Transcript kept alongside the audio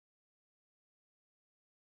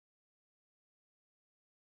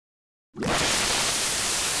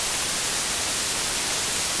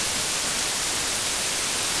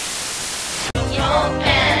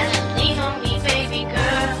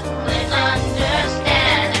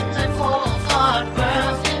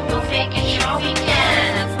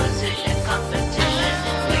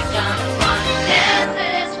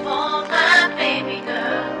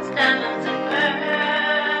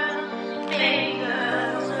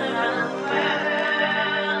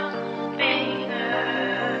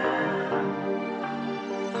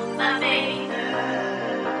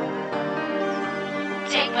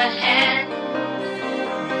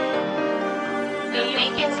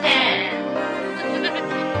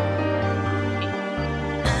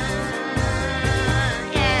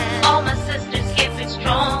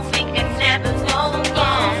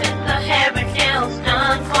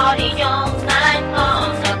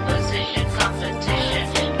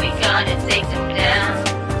to take them down.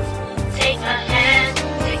 Take my hand,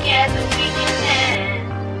 together we can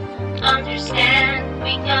stand. Understand,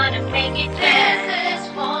 we gonna make it dance. This is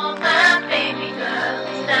for my baby girl,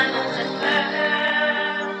 diamonds and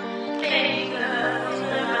pearls. Baby girls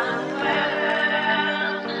around the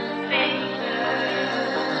world. Baby girl,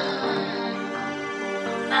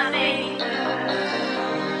 my baby girl.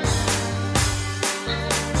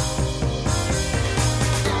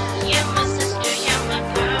 You're my sister, you're my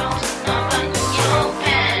girl, I'm rocking your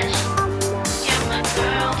patch. You're my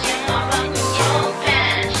girl, I'm rocking your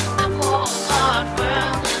patch. The cold hard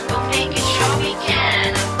world, we're making sure we can.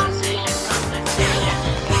 A position, competition,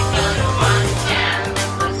 we gonna run it down. A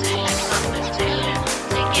position, competition,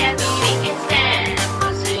 together we can stand. A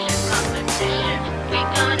position, competition, we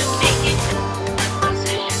gonna make it. A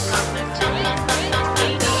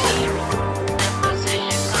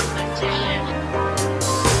position, competition,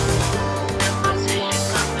 a position,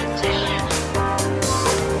 competition.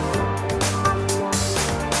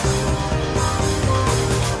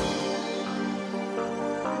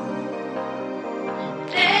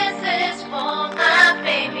 This is for my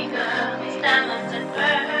baby girls, diamonds and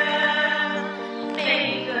pearls.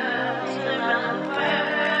 Baby girls around the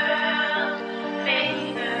world.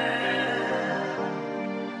 Baby girl,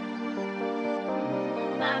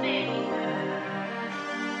 my baby girl.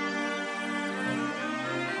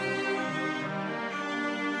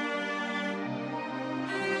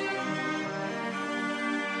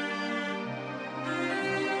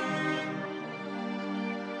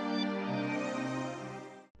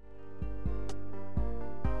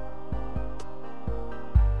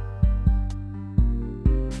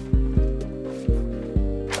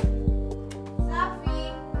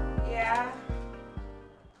 Safi, Yeah.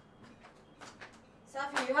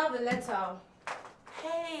 Safi, you have a letter.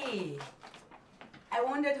 Hey. I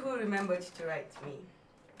wondered who remembered to write me.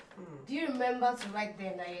 Do you remember to write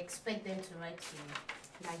them? I expect them to write to you.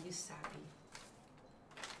 Now you savvy.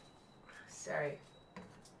 Sorry.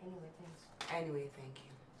 Anyway, thanks. Anyway, thank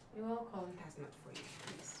you. You're welcome. That's not for you,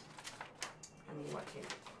 please. I'm working.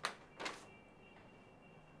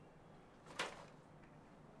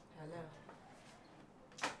 Hello.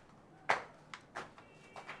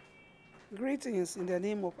 Greetings in the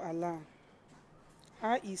name of Allah.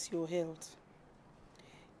 How is your health?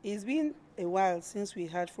 It's been a while since we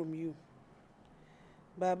heard from you.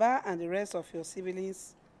 Baba and the rest of your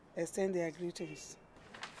siblings extend their greetings.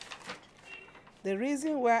 The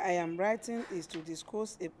reason why I am writing is to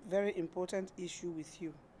discuss a very important issue with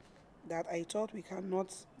you that I thought we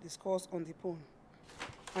cannot discuss on the phone,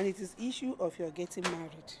 and it is issue of your getting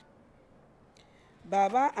married.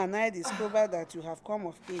 Baba and I discovered that you have come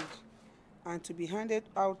of age and to be handed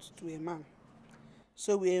out to a man.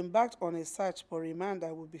 So we embarked on a search for a man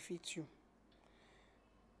that would befit you.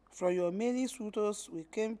 From your many suitors, we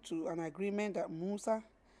came to an agreement that Musa,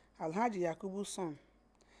 Alhaji Yakubu's son,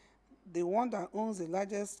 the one that owns the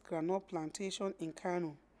largest granite plantation in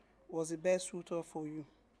Kano, was the best suitor for you.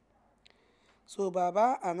 So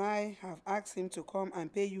Baba and I have asked him to come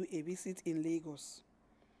and pay you a visit in Lagos.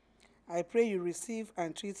 I pray you receive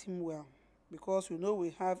and treat him well, because you know we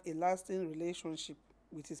have a lasting relationship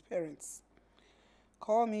with his parents.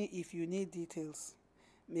 Call me if you need details.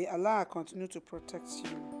 May Allah continue to protect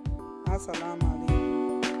you. Assalamu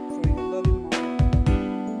alaikum. From your loving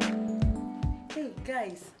mom. Hey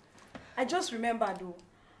guys, I just remembered though.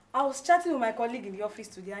 I was chatting with my colleague in the office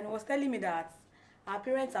today and he was telling me that our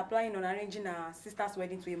parents are planning on arranging our sister's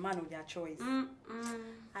wedding to a man of their choice.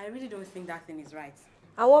 I really don't think that thing is right.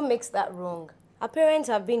 And what makes that wrong? Our parents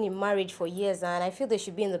have been in marriage for years and I feel they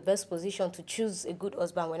should be in the best position to choose a good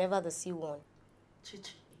husband whenever they see one.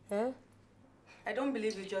 Chichi, Huh? I don't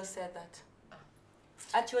believe you just said that.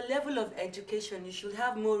 At your level of education, you should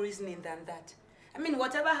have more reasoning than that. I mean,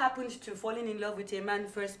 whatever happened to falling in love with a man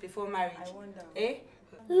first before marriage? I wonder. Eh?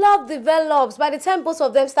 Love develops. By the time both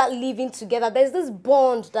of them start living together, there's this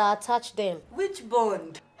bond that attach them. Which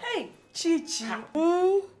bond? Hey, Chichi.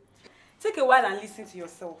 Take a while and listen to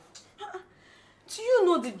yourself. Do you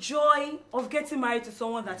know the joy of getting married to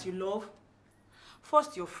someone that you love?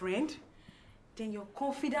 First your friend, then your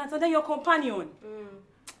confidant, and then your companion.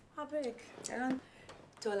 I beg.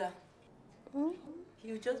 Tola,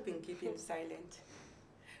 you've just been keeping silent.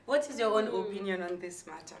 What is your own opinion on this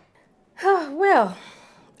matter? Well,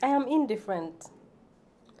 I am indifferent.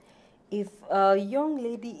 If a young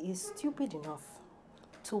lady is stupid enough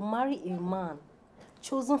to marry a man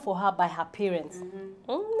chosen for her by her parents,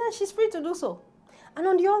 then she's free to do so. And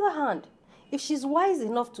on the other hand, if she's wise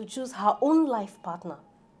enough to choose her own life partner,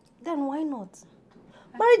 then why not?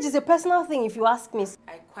 Marriage is a personal thing, if you ask me.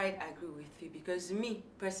 I quite agree with you because me,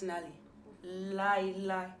 personally, lie.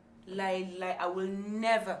 I will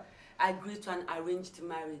never agree to an arranged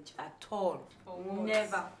marriage at all.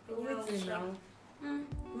 Never.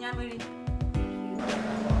 Nyamiri.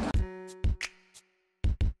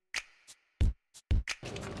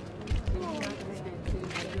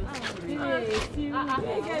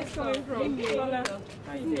 Where you guys coming from?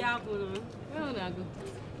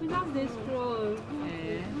 We have this stroll.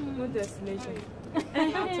 No destination.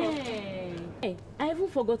 Hey, I even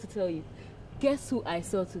forgot to tell you. Guess who I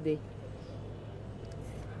saw today?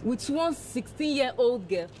 With one 16-year-old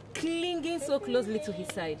girl clinging so closely to his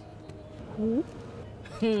side. Who?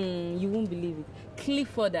 You won't believe it.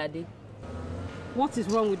 Clifford Ade. What is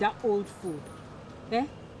wrong with that old fool? Eh?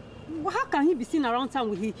 How can he be seen around town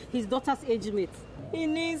with his daughter's age mate? He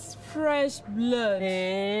needs fresh blood.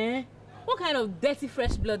 Eh? What kind of dirty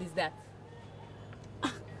fresh blood is that?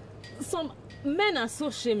 Some men are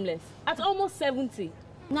so shameless. At almost 70.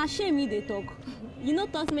 Now shame me they talk. You know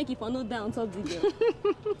thoughts make it for no down on top the girl.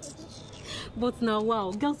 But now,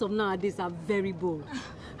 wow, girls of nowadays are very bold.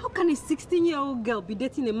 How can a 16-year-old girl be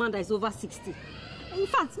dating a man that is over 60? In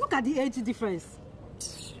fact, look at the age difference.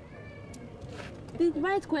 The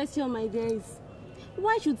right question, my dear, is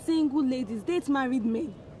why should single ladies date married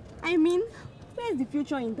men? I mean, where's the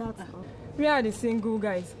future in that? We are the single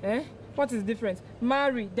guys, eh? What is different?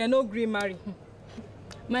 Marry, they no gree marry.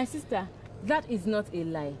 My sister, that is not a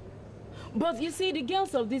lie. But you see, the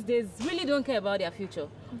girls of these days really don't care about their future.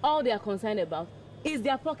 All they are concerned about is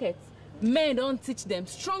their pockets. Men don't teach them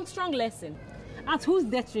strong lesson. At whose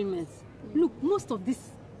detriment? Look, most of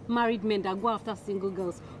these married men that go after single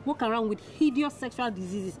girls walk around with hideous sexual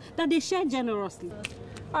diseases that they share generously.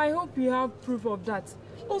 I hope you have proof of that.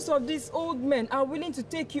 Most of these old men are willing to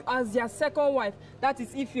take you as their second wife. That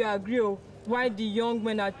is if you agree. Why the young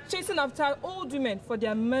men are chasing after old women for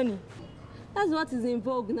their money. That's what is in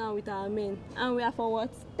vogue now with our men. And we are for what?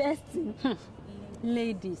 Testing.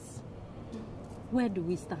 Ladies, where do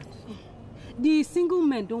we stand? The single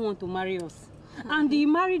men don't want to marry us. And the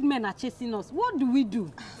married men are chasing us. What do we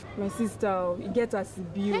do? My sister, you get us a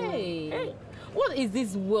bill. Hey, what is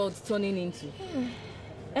this world turning into?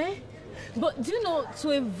 Eh? But do you know,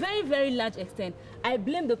 to a very, very large extent, I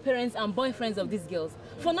blame the parents and boyfriends of these girls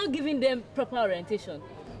for not giving them proper orientation.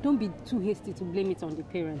 Don't be too hasty to blame it on the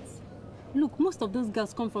parents. Look, most of those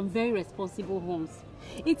girls come from very responsible homes.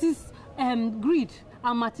 It is greed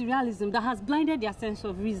and materialism that has blinded their sense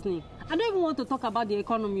of reasoning. I don't even want to talk about the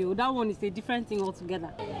economy. That one is a different thing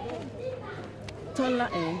altogether. Tola,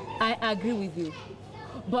 I agree with you.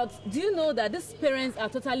 But do you know that these parents are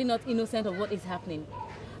totally not innocent of what is happening?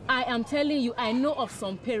 I am telling you, I know of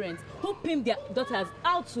some parents who pimp their daughters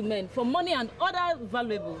out to men for money and other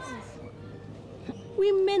valuables.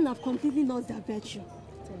 We men have completely lost their virtue.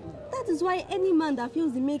 That is why any man that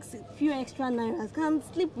feels he makes a few extra nairas can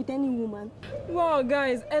sleep with any woman. Wow,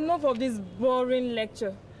 guys, enough of this boring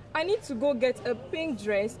lecture. I need to go get a pink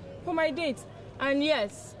dress for my date. And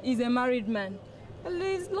yes, he's a married man. At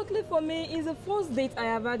least, luckily for me, it's the first date I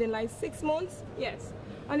have had in like 6 months. Yes.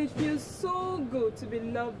 And it feels so good to be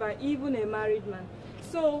loved by even a married man.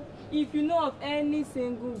 So, if you know of any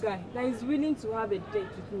single guy that is willing to have a date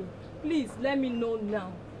with me, please let me know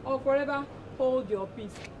now. Or forever hold your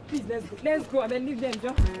peace. Please, let's go. Let's go and then leave them,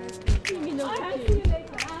 John. See you later.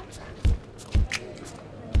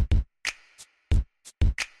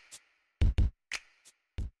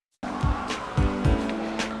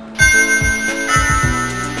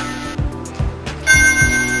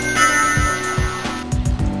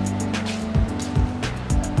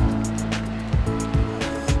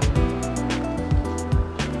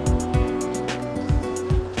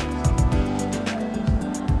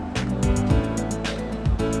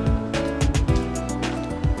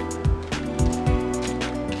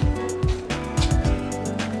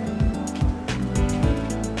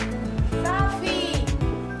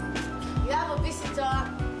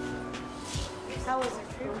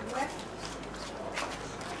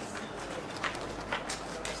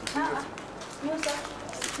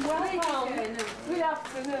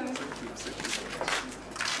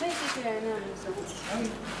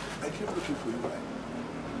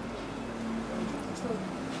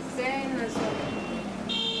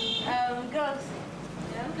 Girls,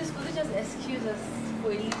 please could you just excuse us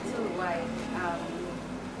for a little while?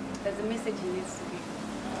 There's a message you need to give.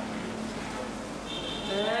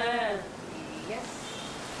 Yes.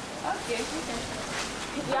 Okay.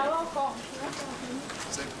 You're welcome.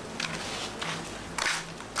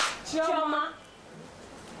 Chioma.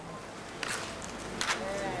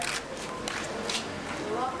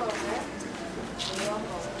 You're welcome, eh? You're welcome.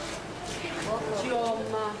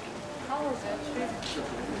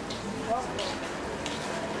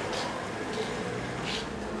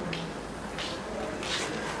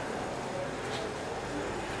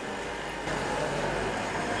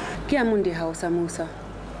 Gaya mun da Hausa Musa.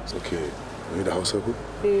 Okay, wani da Hausa ko?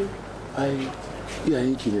 Ai,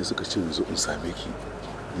 iyayenki ne suka ce zo in same ki.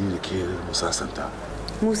 Ni da ke musasanta.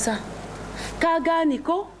 Musa, ka gani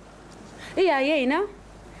ko? Iyaye na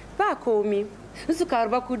ba komi. In suka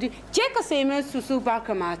harba kudi, je ka sai min su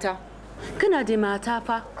baka mata. Kana da mata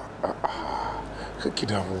fa. Kaki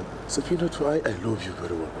damu, Safinatu, I love you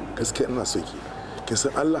very well. Gaskiya ina so ki. Kin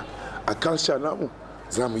san Allah, a culture namu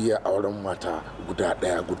za mu iya auren mata guda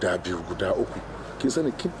ɗaya, guda biyu, guda uku. Kin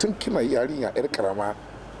sani tun kina yarinya yar karama,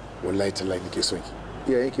 wallahi tallahi nake son ki.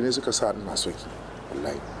 Iyayenki ne suka sa ina son ki.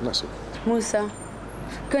 Wallahi ina son ki. Musa,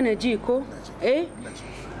 kana ji ko?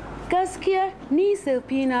 Gaskiya ni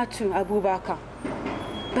Safinatu Abubakar.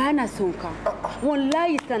 Ba na son ka.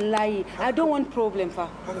 Wallahi tallahi, I don't want problem fa.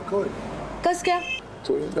 Haka kawai. Gaskiya?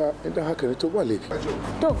 To inda haka ne to ba laifi.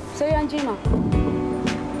 To sai an jima.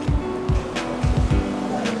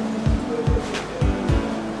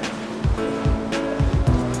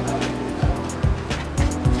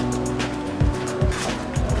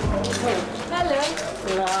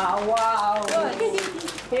 Wow.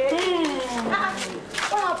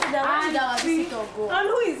 And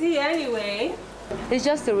who is he anyway? It's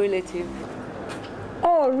just a relative.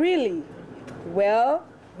 Oh, really? Well,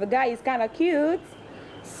 the guy is kind of cute.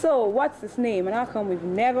 So, what's his name? And how come we've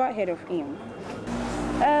never heard of him?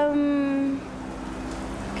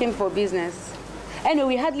 Came for business. Anyway,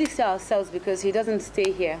 we hardly see ourselves because he doesn't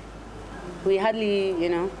stay here. We hardly,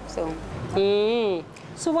 so.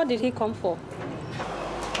 So what did he come for?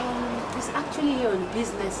 He's actually here on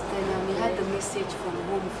business. Then we had the message from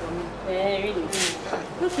home for me. Really?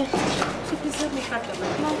 Okay. So please help me pack up.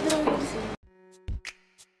 No,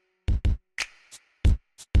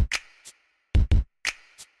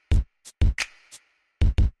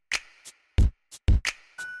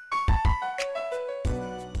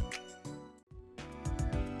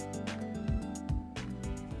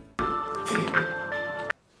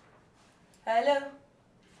 Hello.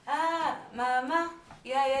 Mama,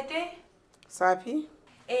 yaya dai? Sapi?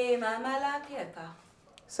 Mama lafiya ka.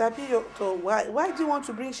 Sapi, why do you want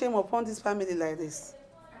to bring shame upon this family like this?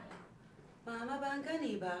 Mama ban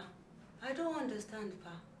gani ba. I don't understand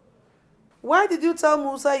pa. Why did you tell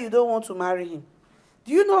Musa you don't want to marry him?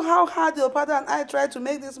 Do you know how hard your father and I tried to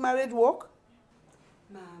make this marriage work?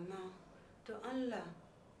 Mama, to Allah,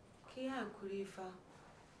 ki hakuri fa.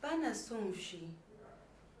 Bana son shi.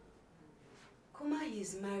 Kuma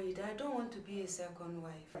he's married. I don't want to be a second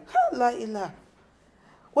wife. La ilah.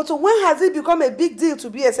 But when has it become a big deal to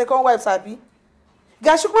be a second wife, Sapi?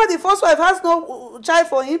 Gashukma, the first wife, has no child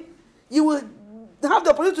for him. You will have the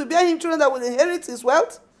opportunity to bear him children that will inherit his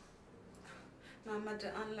wealth. Mama,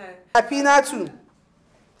 the Allah.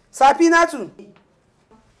 Sapinatu.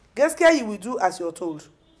 Gaskiya, you will do as you're told.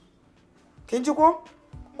 Kinjiko?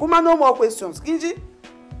 Kuma, no more questions. Kinji?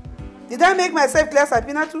 Did I make myself clear,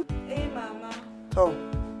 Sapinatu? Mama. Tom.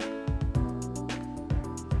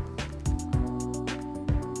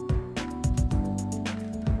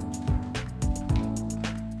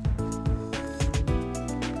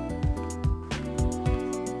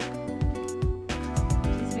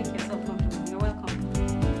 Please make yourself comfortable. You're welcome.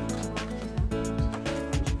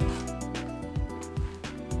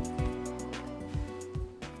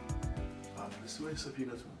 Where is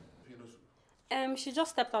Safinatu? She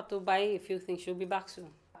just stepped out to buy a few things. She'll be back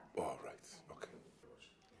soon. All right, okay.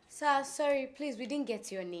 Sir, sorry, please, we didn't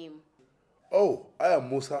get your name. Oh, I am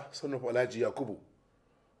Musa, son of Arrangee Yakubu.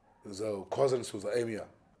 He's a cousin to the emir.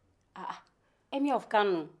 Emir of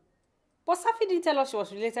Kanu. But Safi didn't tell us she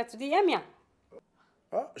was related to the emir.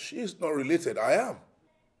 She is not related, I am.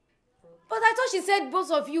 But I thought she said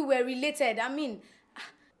both of you were related.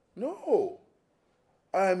 No.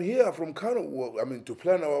 I am here from Kanu, to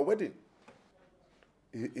plan our wedding.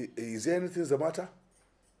 Is there anything the matter?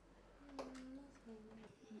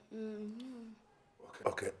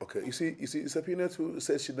 Okay. You see, Safinatu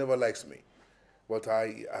says she never likes me. But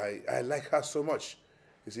I like her so much.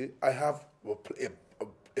 You see, I have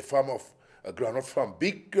a farm of a groundnut farm,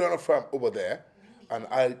 big groundnut farm over there, and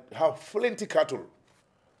I have plenty cattle.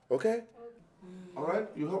 Okay? All right?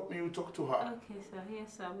 You help me talk to her. Okay, sir.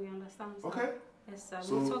 Yes, sir. We understand, sir. Okay? Yes, sir.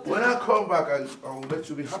 So We'll talk when I come back, I will let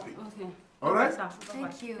you be happy. Okay. All right? Sir.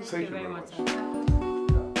 Thank you. Thank you very much.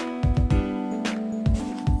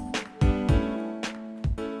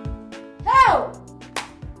 Hell!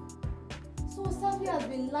 So Safi has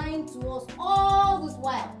been lying to us all this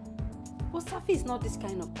while. But Safi is not this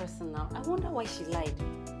kind of person now. I wonder why she lied.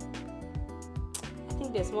 I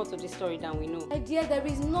think there's more to this story than we know. My dear, there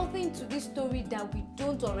is nothing to this story that we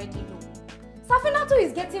don't already know. Safinatu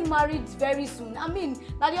is getting married very soon. Now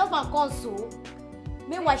the husband comes so.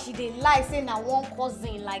 Meanwhile, she dey lie saying na one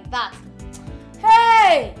cousin like that.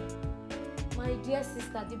 Hey! My dear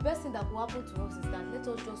sister, the best thing that will happen to us is that let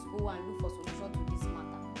us just go and look for solution to this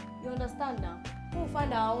matter. You understand now? We'll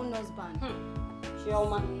find our own husband.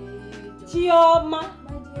 Chioma. Hey, Chioma.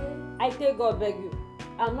 my dear. I take God beg you.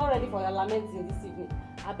 I'm not ready for your lamenting this evening.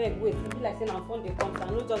 I beg, wait. It be like saying I'm phone they come, so I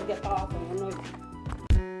no just get power from your noise.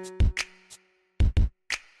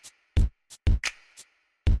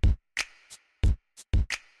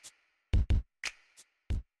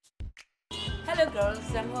 Hello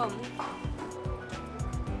girls, I'm home.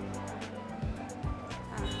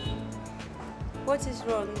 What is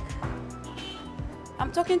wrong?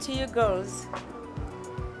 I'm talking to you girls.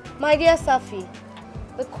 My dear Safi,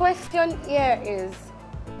 the question here is,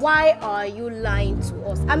 why are you lying to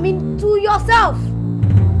us? I mean, to yourself.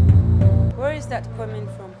 Where is that coming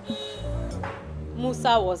from?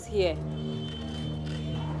 Musa was here.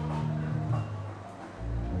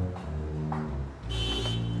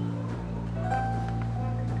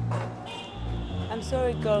 I'm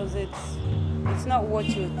sorry girls, it's not what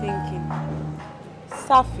you're thinking.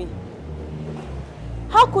 Safi,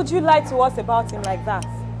 how could you lie to us about him like that?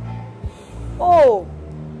 Oh,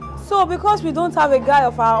 so because we don't have a guy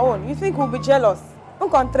of our own, you think we'll be jealous? Un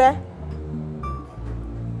contraire?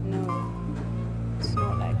 No, it's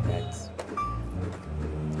not like that.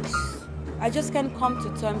 I just can't come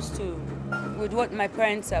to terms with what my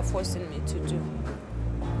parents are forcing me to do.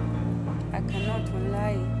 I cannot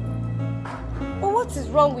lie. But what is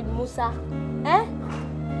wrong with Musa? Eh?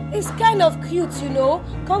 It's kind of cute, you know.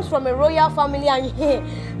 Comes from a royal family and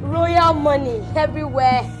royal money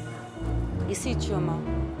everywhere. You see, Chioma,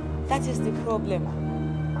 that is the problem.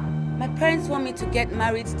 My parents want me to get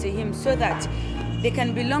married to him so that they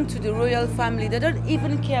can belong to the royal family. They don't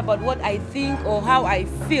even care about what I think or how I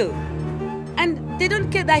feel. And they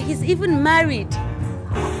don't care that he's even married.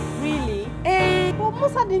 Really? But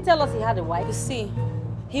Musa didn't tell us he had a wife. You see,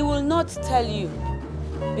 he will not tell you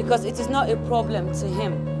because it is not a problem to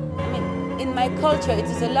him. I mean, in my culture, it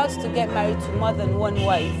is allowed to get married to more than one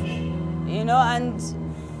wife. You know, and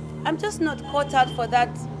I'm just not caught out for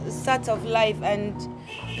that sort of life. And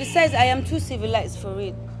besides, I am too civilized for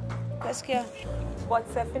it. Gaskia. But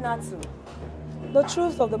Sefinatu, the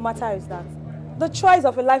truth of the matter is that the choice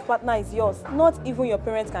of a life partner is yours. Not even your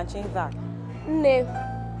parents can change that.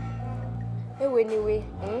 Anyway,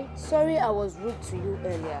 sorry I was rude to you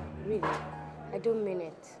earlier. Really, I don't mean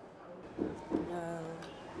it.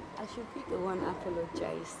 I should be the one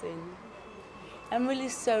apologizing. I'm really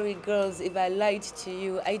sorry, girls, if I lied to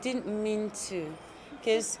you. I didn't mean to,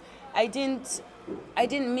 because I didn't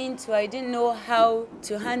mean to. I didn't know how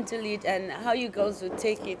to handle it and how you girls would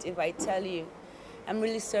take it if I tell you. I'm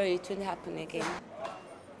really sorry. It won't happen again.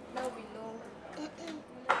 Now we know.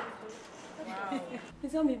 Wow.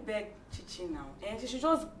 Please help me beg Chichi now. And she should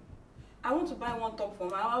just... I want to buy one top for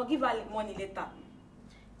her. I'll give her money later.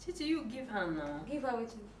 Chichi, you give her now. Give her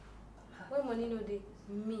what? When money no dey,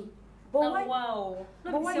 me. But why? Wow.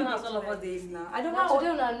 But why you all all of us days now? I don't Now know.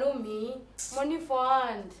 today una know me. Money for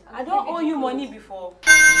hand. I don't owe you money before.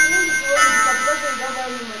 You know you owe me because you don't owe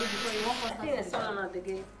me money before. You want first. I think I saw her at the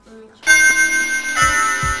gate.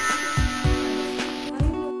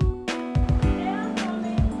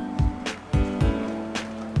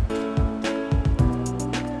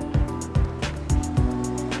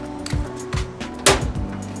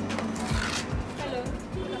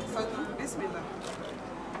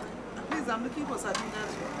 I'm looking for Sabina.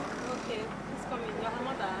 Okay, please come in. You're her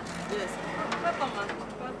mother? Yes. Welcome, ma'am.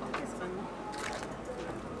 Welcome. Please come in.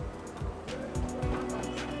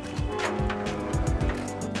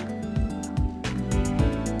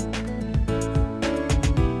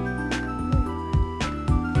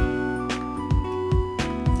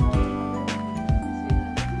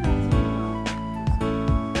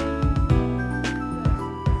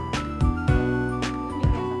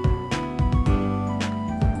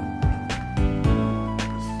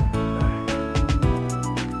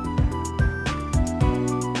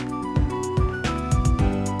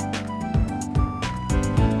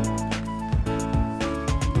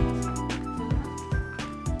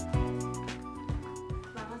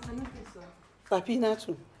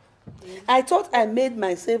 Papinatu, I thought I made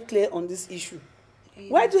myself clear on this issue.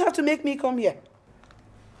 Why do you have to make me come here?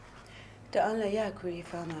 The Allah agree,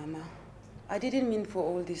 Mama. I didn't mean for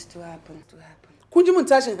all this to happen. Kunjimun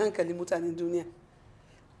tashin hankali mutanen duniya.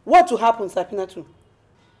 What will happen, Sapinatu?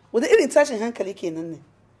 With the irin tashin hankali kenan ne.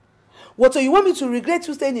 What, so you want me to regret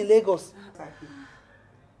you staying in Lagos?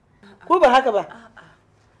 Ko ba haka ba?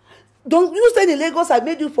 Don't you stay in Lagos? I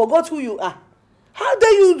made you forget who you are. How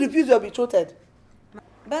dare you refuse your betrothed?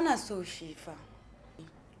 Bana so Shifa.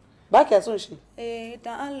 Back as soon she. Eh,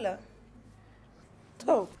 dan Allah.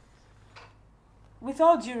 So, With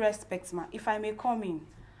all due respect, ma, if I may come in,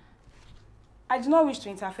 I do not wish to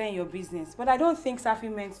interfere in your business, but I don't think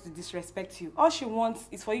Safi meant to disrespect you. All she wants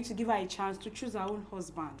is for you to give her a chance to choose her own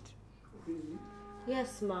husband.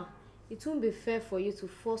 Yes, ma. It won't be fair for you to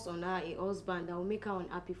force on her a husband that will make her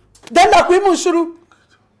unhappy. then the Queen Shuru.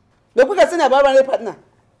 The quick saying about marriage partner.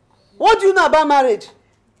 What do you know about marriage?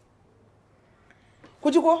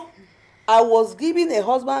 Could you go? I was given a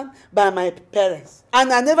husband by my parents,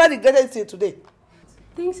 and I never regretted it till today.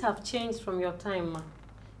 Things have changed from your time, ma.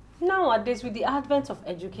 Nowadays, with the advent of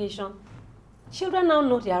education, children now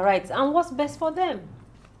know their rights and what's best for them.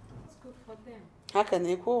 It's good for them. How can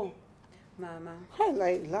they go? Mama. I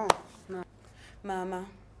like that. Mama.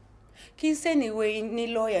 Kin sani wai ni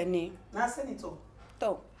lawyer ne. Na sani to.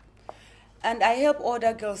 To. And I help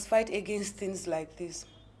other girls fight against things like this.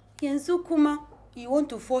 Yanzu kuma, you want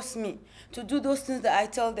to force me to do those things that I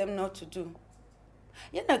tell them not to do.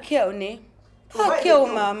 Yana kyau ne? Ha kyau,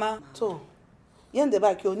 mama. So, yende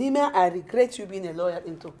ba kyau ni me I regret you being a lawyer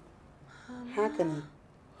into. How can you?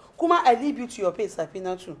 Kuma, I leave you to your pace,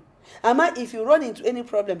 Sapina too. Ama, if you run into any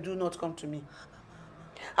problem, do not come to me.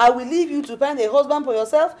 I will leave you to find a husband for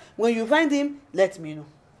yourself. When you find him, let me know.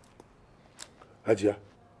 Hajia,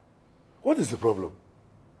 what is the problem?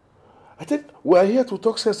 I think we are here to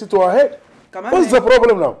talk sense into our head. What's the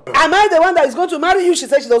problem now? Am I the one that is going to marry you? She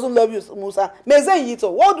said she doesn't love you, Musa.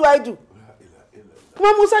 What do I do? Come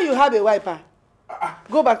on, Musa, you have a wife.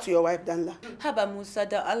 Go back to your wife, Danla. Haba Musa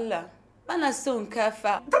da Allah. Bana son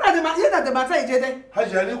kafa.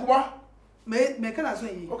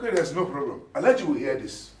 Okay, there's no problem. Alhaji will hear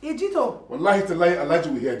this. Ejito. Wallahi tallahi, Alhaji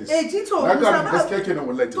will hear this. Ejito.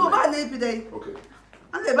 Okay.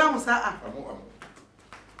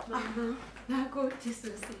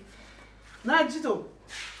 Now, Ejito.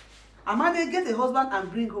 Amade, get a husband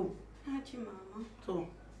and bring home. Haji mama. So.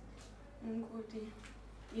 Ngodi.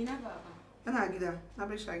 Ina baba. Ana gida. Na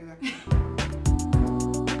be shagida.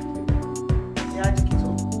 Ya Ejito.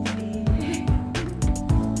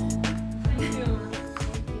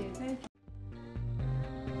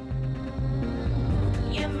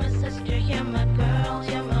 You're my sister, you're my